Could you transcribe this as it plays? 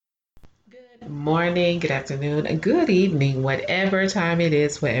Good morning, good afternoon, and good evening, whatever time it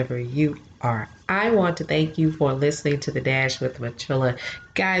is, wherever you are. I want to thank you for listening to The Dash with Matrilla.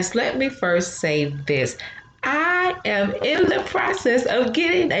 Guys, let me first say this. I am in the process of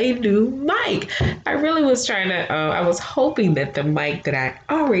getting a new mic. I really was I was hoping that the mic that I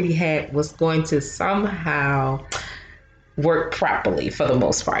already had was going to somehow work properly for the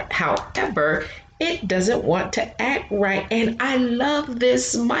most part. However, it doesn't want to act right. And I love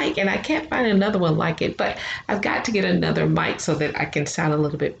this mic and I can't find another one like it, but I've got to get another mic so that I can sound a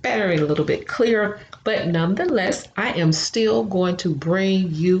little bit better and a little bit clearer. But nonetheless, I am still going to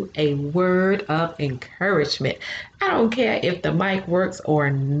bring you a word of encouragement. I don't care if the mic works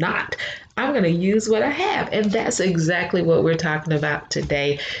or not. I'm going to use what I have. And that's exactly what we're talking about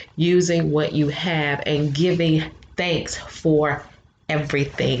today, using what you have and giving thanks for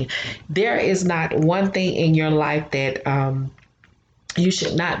everything. There is not one thing in your life that you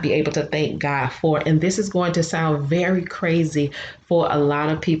should not be able to thank God for. And this is going to sound very crazy for a lot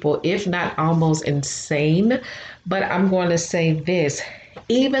of people, if not almost insane. But I'm going to say this,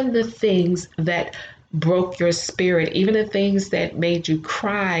 even the things that broke your spirit, even the things that made you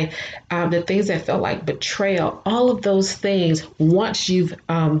cry, the things that felt like betrayal, all of those things, once you've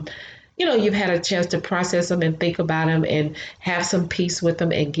had a chance to process them and think about them and have some peace with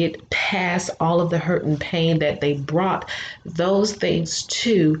them and get past all of the hurt and pain that they brought, those things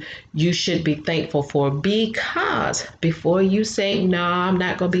too, you should be thankful for. Because before you say, no, I'm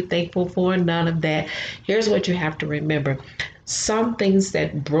not going to be thankful for none of that, here's what you have to remember. Some things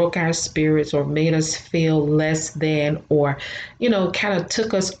that broke our spirits or made us feel less than, or, kind of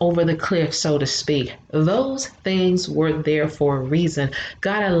took us over the cliff, so to speak, those things were there for a reason.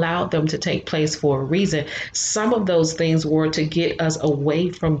 God allowed them to take place for a reason. Some of those things were to get us away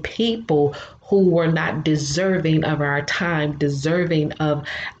from people who were not deserving of our time, deserving of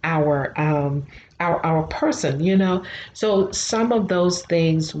our person. So some of those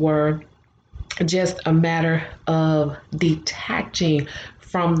things were just a matter of detaching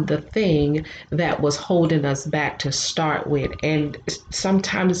from the thing that was holding us back to start with. And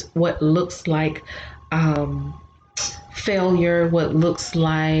sometimes what looks like failure, what looks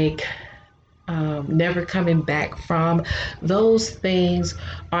like never coming back from, those things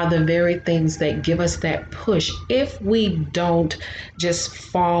are the very things that give us that push if we don't just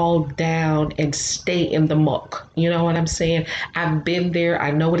fall down and stay in the muck. You know what I'm saying? I've been there.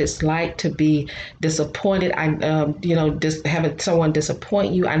 I know what it's like to be disappointed. Just having someone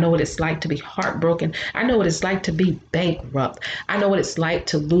disappoint you. I know what it's like to be heartbroken. I know what it's like to be bankrupt. I know what it's like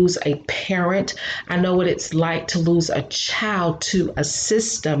to lose a parent. I know what it's like to lose a child to a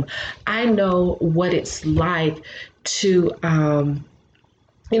system. I know what it's like to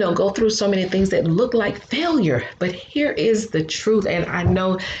go through so many things that look like failure. But here is the truth. And I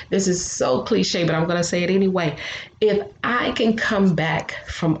know this is so cliche, but I'm going to say it anyway. If I can come back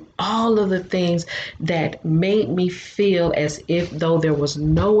from all of the things that made me feel as if though there was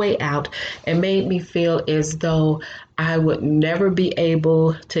no way out, and made me feel as though I would never be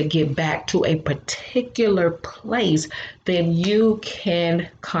able to get back to a particular place, then you can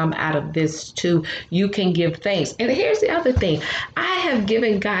come out of this too. You can give thanks. And here's the other thing. I have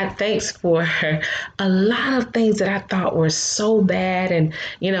given God thanks for a lot of things that I thought were so bad. And,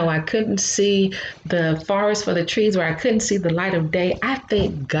 I couldn't see the forest for the trees, or I couldn't see the light of day. I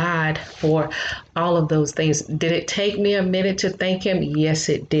thank God for all of those things. Did it take me a minute to thank Him? Yes,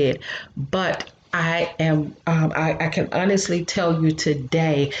 it did. But I can honestly tell you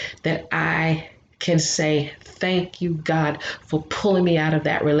today that I can say, thank you, God, for pulling me out of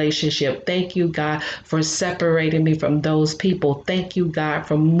that relationship. Thank you, God, for separating me from those people. Thank you, God,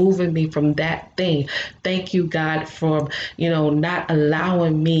 for moving me from that thing. Thank you, God, for, not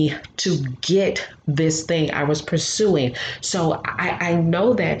allowing me to get this thing I was pursuing. So I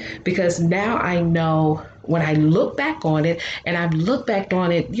know that, because now I know when I look back on it, and I've looked back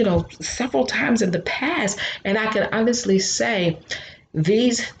on it, several times in the past, and I can honestly say,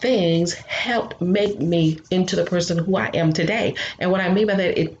 these things helped make me into the person who I am today. And what I mean by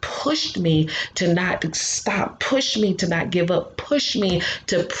that, it pushed me to not stop, pushed me to not give up, pushed me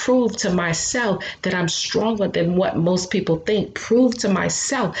to prove to myself that I'm stronger than what most people think. Prove to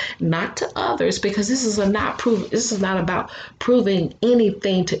myself, not to others, because this is not about proving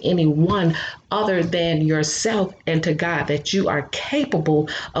anything to anyone other than yourself and to God, that you are capable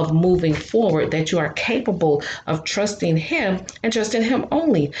of moving forward, that you are capable of trusting Him and trusting Him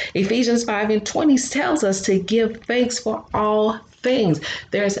only. Ephesians 5:20 tells us to give thanks for all things.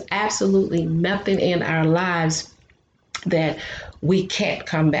 There's absolutely nothing in our lives that we can't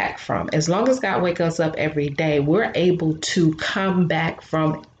come back from. As long as God wakes us up every day, we're able to come back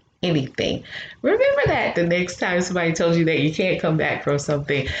from anything. Remember that the next time somebody tells you that you can't come back from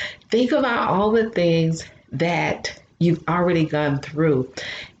something, think about all the things that you've already gone through.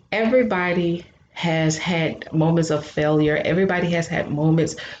 Everybody has had moments of failure. Everybody has had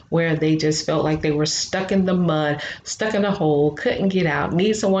moments where they just felt like they were stuck in the mud, stuck in a hole, couldn't get out,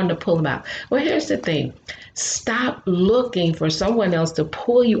 need someone to pull them out. Well, here's the thing. Stop looking for someone else to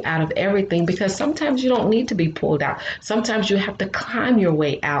pull you out of everything, because sometimes you don't need to be pulled out. Sometimes you have to climb your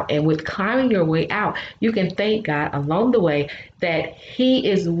way out. And with climbing your way out, you can thank God along the way that He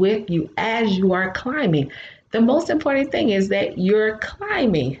is with you as you are climbing. The most important thing is that you're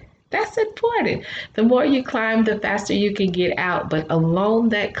climbing. That's important. The more you climb, the faster you can get out. But along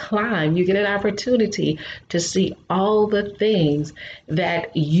that climb, you get an opportunity to see all the things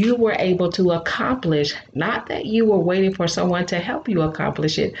that you were able to accomplish. Not that you were waiting for someone to help you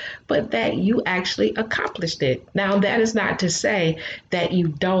accomplish it, but that you actually accomplished it. Now, that is not to say that you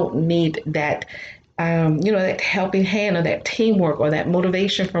don't need that that helping hand or that teamwork or that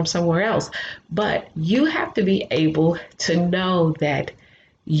motivation from somewhere else. But you have to be able to know that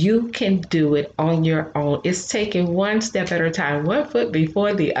you can do it on your own. It's taking one step at a time, one foot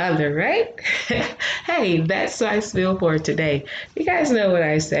before the other, right? Hey, that's Sliceville for today. You guys know what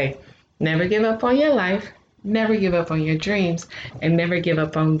I say. Never give up on your life, never give up on your dreams, and never give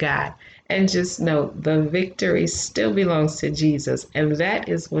up on God. And just know the victory still belongs to Jesus, and that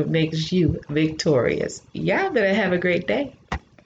is what makes you victorious. Y'all better have a great day.